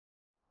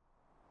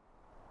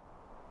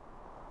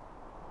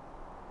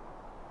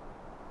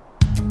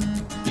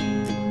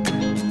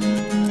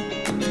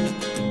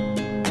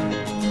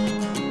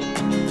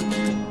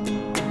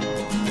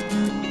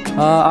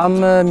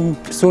I'm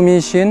Su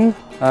Mingxing.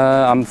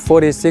 I'm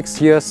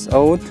 46 years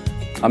old.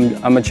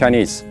 I'm a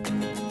Chinese.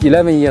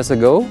 11 years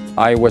ago,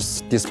 I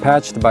was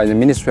dispatched by the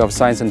Ministry of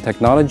Science and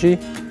Technology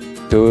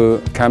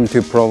to come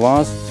to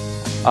Provence.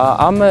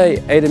 I'm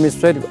an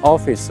administrative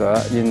officer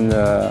in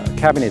the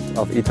cabinet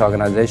of ITER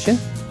organization.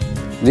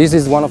 This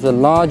is one of the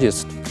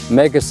largest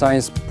mega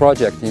science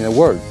projects in the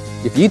world.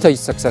 If ITER is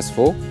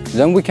successful,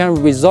 then we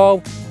can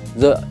resolve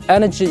the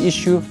energy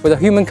issue for the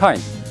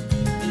humankind.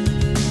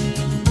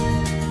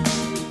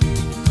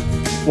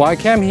 When I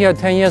came here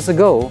 10 years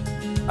ago,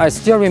 I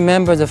still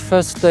remember the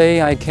first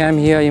day I came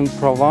here in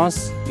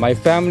Provence. My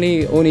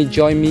family only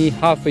joined me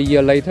half a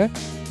year later.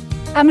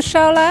 I'm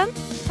𝗪𝗀.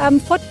 I'm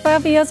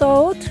 45 years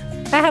old.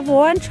 I have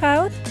one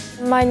child.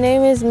 My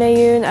name is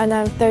Mayun and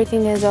I'm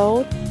 13 years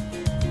old.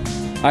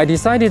 I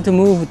decided to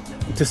move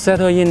to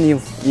settle in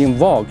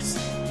Vaux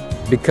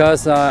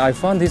because I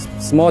found this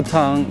small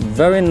town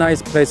very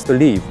nice place to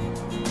live.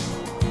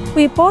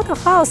 We bought a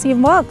house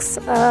in Vaux.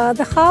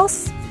 The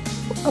house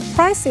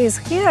prices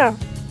here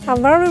are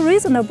very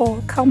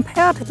reasonable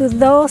compared to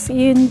those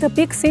in the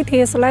big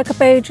cities like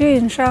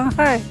Beijing,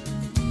 Shanghai.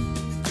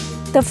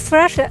 The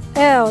fresh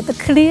air, the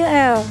clean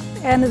air,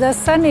 and the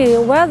sunny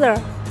weather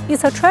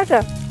is a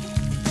treasure.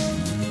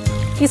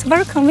 It's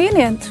very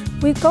convenient.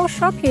 We go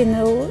shopping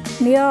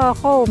near our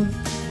home.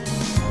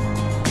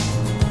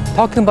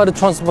 Talking about the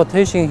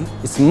transportation,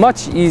 it's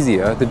much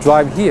easier to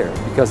drive here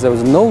because there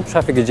was no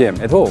traffic jam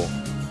at all.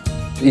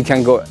 You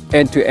can go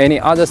into any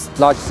other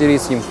large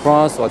cities in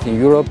France or in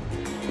Europe.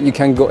 You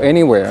can go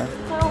anywhere.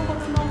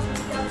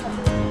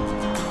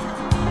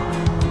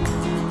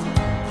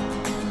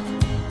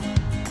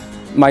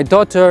 My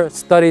daughter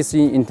studies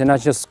in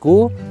international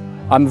school.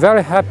 I'm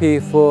very happy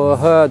for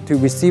her to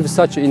receive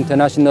such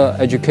international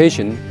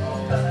education.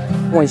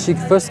 When she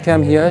first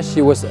came here,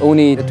 she was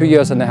only 2.5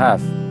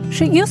 years.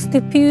 She used to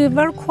be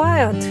very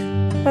quiet,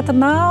 but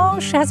now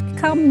she has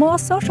become more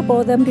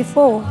sociable than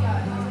before.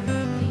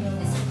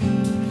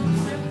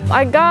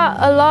 I got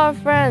a lot of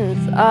friends.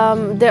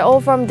 They're all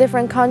from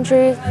different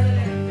countries.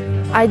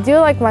 I do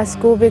like my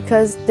school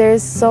because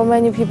there's so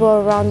many people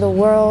around the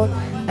world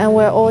and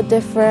we're all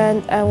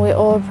different and we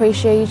all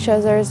appreciate each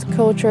other's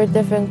culture,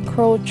 different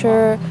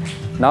culture.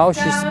 Now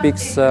she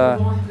speaks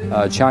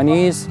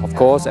Chinese, of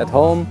course, at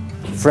home,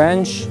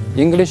 French,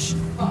 English,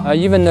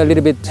 even a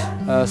little bit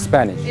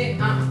Spanish.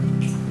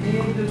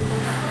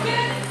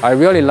 I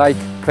really like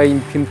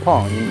playing ping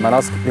pong in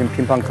𝗪𝗏𝗁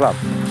ping pong club.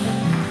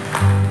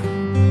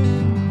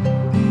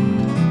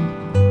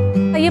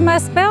 In my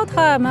spare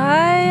time,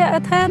 I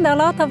attend a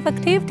lot of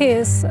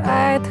activities.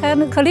 I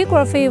attend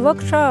calligraphy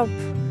workshop,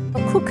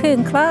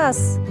 cooking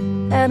class,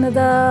 and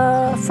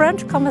the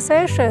French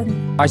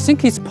conversation. I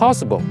think it's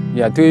possible,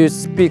 to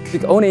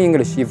speak only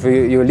English if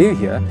you live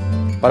here.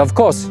 But of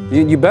course,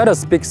 you better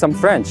speak some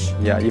French,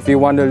 if you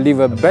want to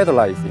live a better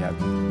life.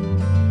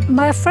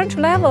 My French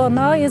level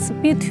now is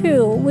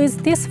B2.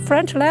 With this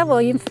French level,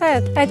 in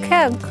fact, I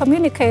can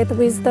communicate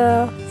with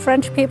the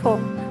French people.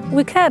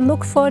 We can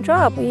look for a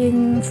job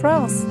in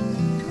France.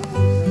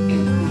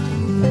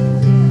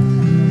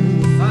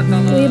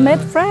 We made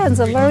friends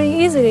very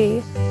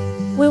easily.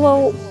 We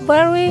were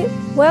very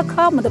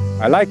welcomed.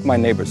 I like my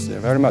neighbors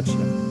very much.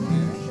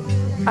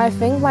 I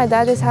think my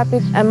dad is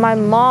happy and my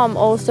mom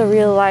also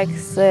really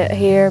likes it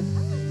here.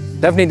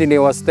 Definitely I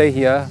will stay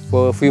here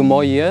for a few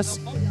more years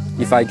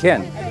if I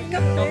can.